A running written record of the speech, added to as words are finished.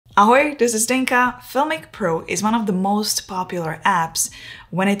Ahoy, this is Zdenka. Filmic Pro is one of the most popular apps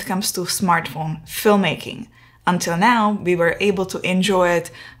when it comes to smartphone filmmaking. Until now, we were able to enjoy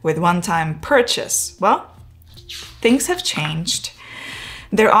it with one-time purchase. Well, things have changed.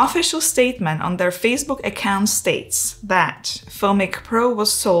 Their official statement on their Facebook account states that Filmic Pro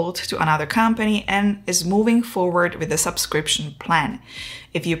was sold to another company and is moving forward with a subscription plan.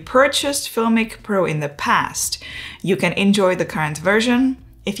 If you purchased Filmic Pro in the past, you can enjoy the current version.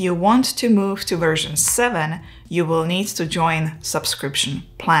 If you want to move to version 7, you will need to join subscription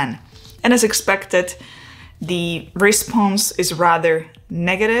plan. And as expected, the response is rather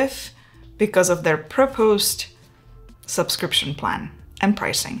negative because of their proposed subscription plan and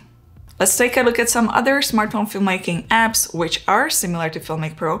pricing. Let's take a look at some other smartphone filmmaking apps which are similar to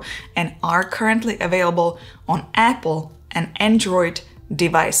Filmic Pro and are currently available on Apple and Android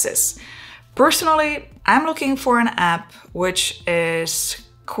devices. Personally, I'm looking for an app which is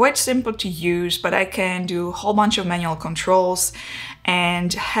quite simple to use, but I can do a whole bunch of manual controls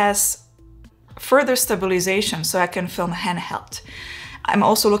and has further stabilization so I can film handheld. I'm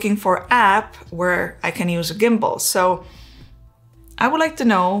also looking for an app where I can use a gimbal. So I would like to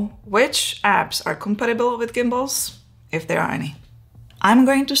know which apps are compatible with gimbals, if there are any. I'm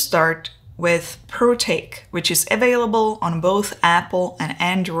going to start with Protake, which is available on both Apple and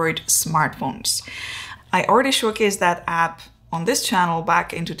Android smartphones. I already showcased that app on this channel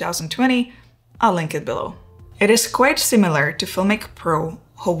back in 2020. I'll link it below. It is quite similar to Filmic Pro.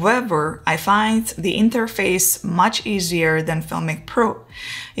 However, I find the interface much easier than Filmic Pro.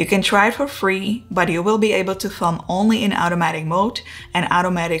 You can try it for free, but you will be able to film only in automatic mode and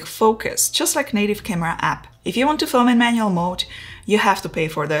automatic focus, just like native camera app. If you want to film in manual mode, you have to pay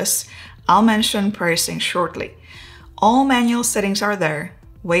for this. I'll mention pricing shortly. All manual settings are there: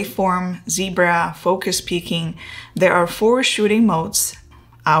 waveform, zebra, focus peaking. There are 4 shooting modes: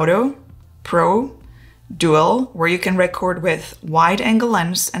 auto, pro, dual, where you can record with wide angle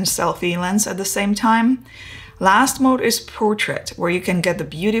lens and selfie lens at the same time. Last mode is portrait, where you can get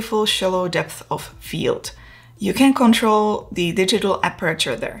the beautiful shallow depth of field. You can control the digital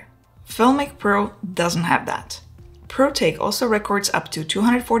aperture there. Filmic Pro doesn't have that. Protake also records up to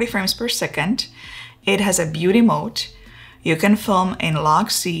 240 frames per second. It has a beauty mode. You can film in log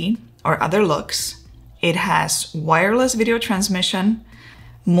C or other looks. It has wireless video transmission,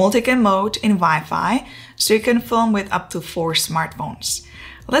 multicam mode in Wi-Fi, so you can film with up to 4 smartphones.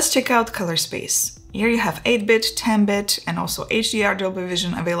 Let's check out color space. Here you have 8-bit, 10-bit, and also HDR Dolby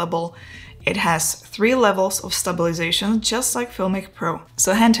Vision available. It has 3 levels of stabilization, just like Filmic Pro,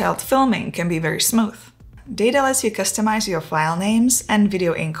 so handheld filming can be very smooth. Data lets you customize your file names and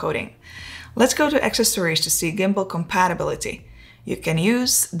video encoding. Let's go to accessories to see gimbal compatibility. You can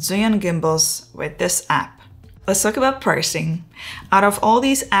use Zhiyun gimbals with this app. Let's talk about pricing. Out of all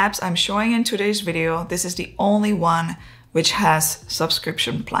these apps I'm showing in today's video, this is the only one which has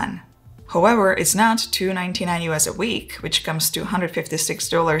subscription plan. However, it's not $299 US a week, which comes to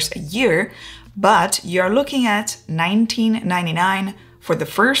 $156 a year, but you're looking at $19.99 for the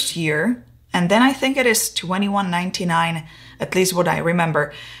first year, and then I think it is $21.99, at least what I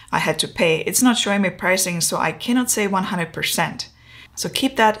remember I had to pay. It's not showing me pricing, so I cannot say 100%. So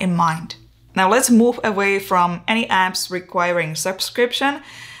keep that in mind. Now let's move away from any apps requiring subscription.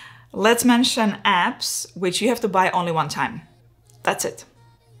 Let's mention apps which you have to buy only one time. That's it.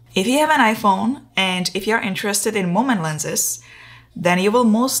 If you have an iPhone and if you're interested in moment lenses, then you will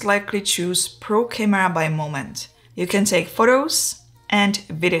most likely choose Pro Camera by Moment. You can take photos and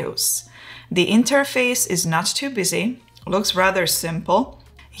videos. The interface is not too busy, looks rather simple.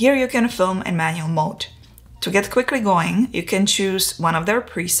 Here you can film in manual mode. To get quickly going, you can choose one of their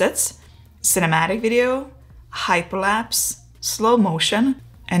presets: cinematic video, hyperlapse, slow motion,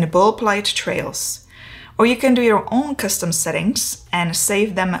 and bulb light trails. Or you can do your own custom settings and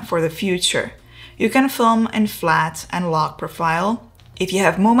save them for the future. You can film in flat and log profile. If you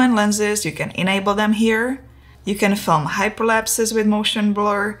have moment lenses, you can enable them here. You can film hyperlapses with motion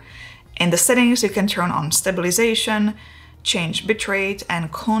blur. In the settings, you can turn on stabilization, change bitrate,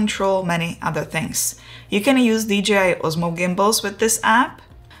 and control many other things. You can use DJI Osmo gimbals with this app.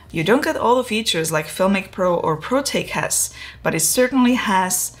 You don't get all the features like Filmic Pro or Protake has, but it certainly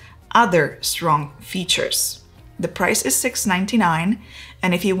has other strong features. The price is $6.99,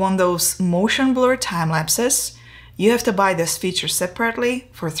 and if you want those motion blur time lapses, you have to buy this feature separately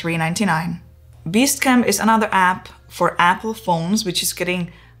for $3.99. Beastcam is another app for Apple phones, which is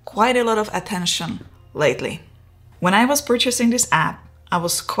getting quite a lot of attention lately. When I was purchasing this app, I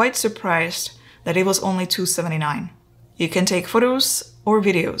was quite surprised that it was only $2.79. You can take photos or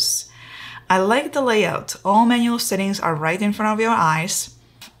videos. I like the layout. All manual settings are right in front of your eyes.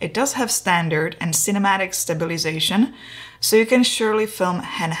 it does have standard and cinematic stabilization, so you can surely film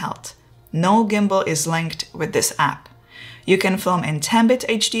handheld. No gimbal is linked with this app. You can film in 10-bit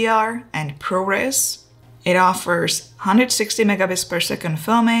HDR and ProRes. It offers 160 megabits per second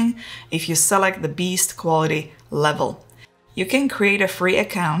filming if you select the Beast quality level. You can create a free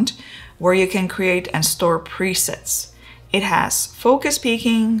account where you can create and store presets. It has focus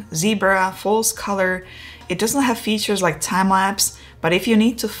peaking, zebra, false color. It doesn't have features like time-lapse, but if you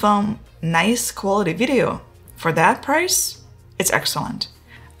need to film nice quality video for that price, it's excellent.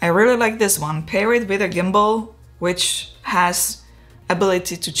 I really like this one. Pair it with a gimbal, which has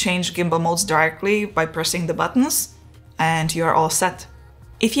ability to change gimbal modes directly by pressing the buttons, and you are all set.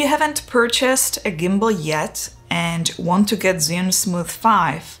 If you haven't purchased a gimbal yet and want to get Zoom Smooth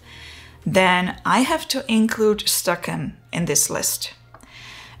 5, then I have to include StaCam in this list.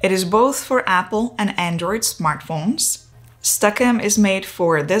 It is both for Apple and Android smartphones. StaCam is made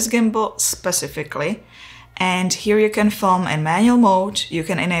for this gimbal specifically, and here you can film in manual mode, you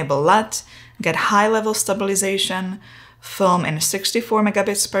can enable LUT, get high-level stabilization, film in 64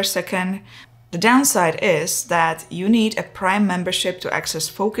 megabits per second. The downside is that you need a Prime membership to access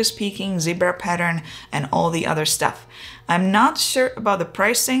focus peaking, zebra pattern, and all the other stuff. I'm not sure about the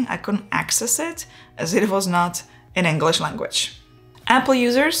pricing, I couldn't access it as it was not in English language. Apple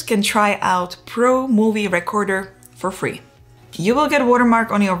users can try out Pro Movie Recorder for free. You will get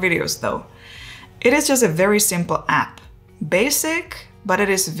watermark on your videos though. It is just a very simple app. Basic, but it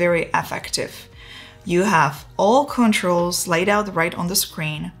is very effective. You have all controls laid out right on the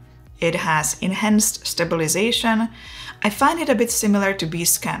screen. It has enhanced stabilization. I find it a bit similar to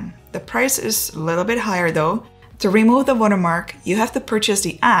Beastcam. The price is a little bit higher though. To remove the watermark, you have to purchase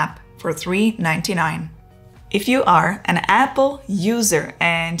the app for $3.99. If you are an Apple user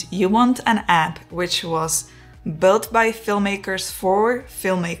and you want an app which was built by filmmakers for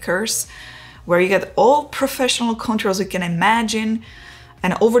filmmakers, where you get all professional controls you can imagine,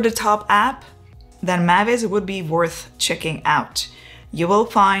 an over-the-top app, then Mavis would be worth checking out. You will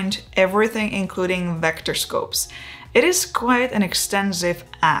find everything including vector scopes. It is quite an extensive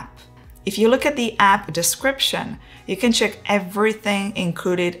app. If you look at the app description, you can check everything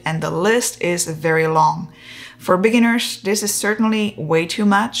included and the list is very long. For beginners, this is certainly way too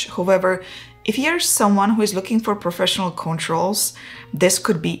much. However, if you're someone who is looking for professional controls, this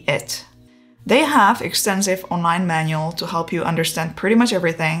could be it. They have extensive online manual to help you understand pretty much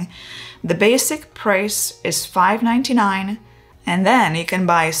everything. The basic price is $5.99, and then you can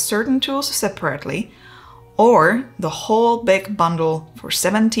buy certain tools separately or the whole big bundle for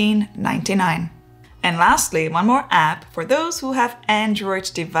 $17.99. And lastly, one more app for those who have Android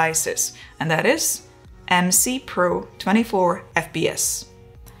devices, and that is MC Pro 24 FPS.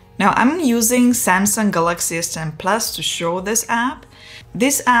 Now I'm using Samsung Galaxy S10 Plus to show this app.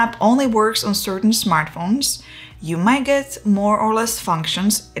 This app only works on certain smartphones. You might get more or less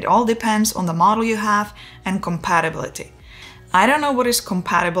functions. It all depends on the model you have and compatibility. I don't know what is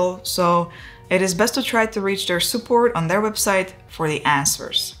compatible, so it is best to try to reach their support on their website for the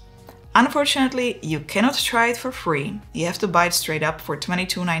answers. Unfortunately, you cannot try it for free. You have to buy it straight up for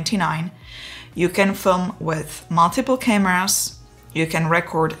 $22.99. You can film with multiple cameras. You can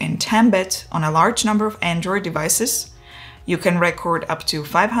record in 10-bit on a large number of Android devices. You can record up to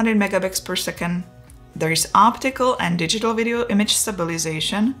 500 megabits per second. There is optical and digital video image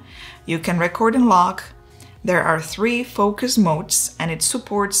stabilization. You can record and log. There are 3 focus modes and it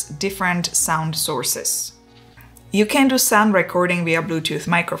supports different sound sources. You can do sound recording via Bluetooth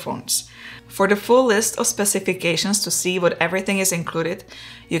microphones. For the full list of specifications to see what everything is included,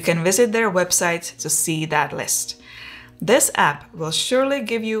 you can visit their website to see that list. This app will surely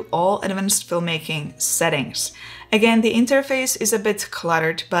give you all advanced filmmaking settings. Again, the interface is a bit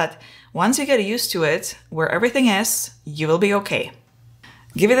cluttered, but once you get used to it, where everything is, you will be okay.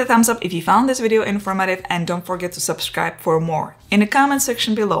 Give it a thumbs up if you found this video informative and don't forget to subscribe for more. In the comment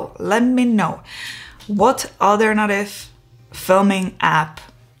section below, let me know what alternative filming app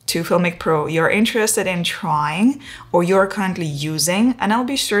to Filmic Pro you're interested in trying or you're currently using, and I'll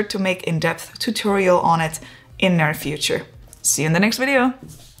be sure to make in-depth tutorial on it in the near future. See you in the next video.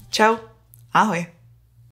 Ciao. Ahoj.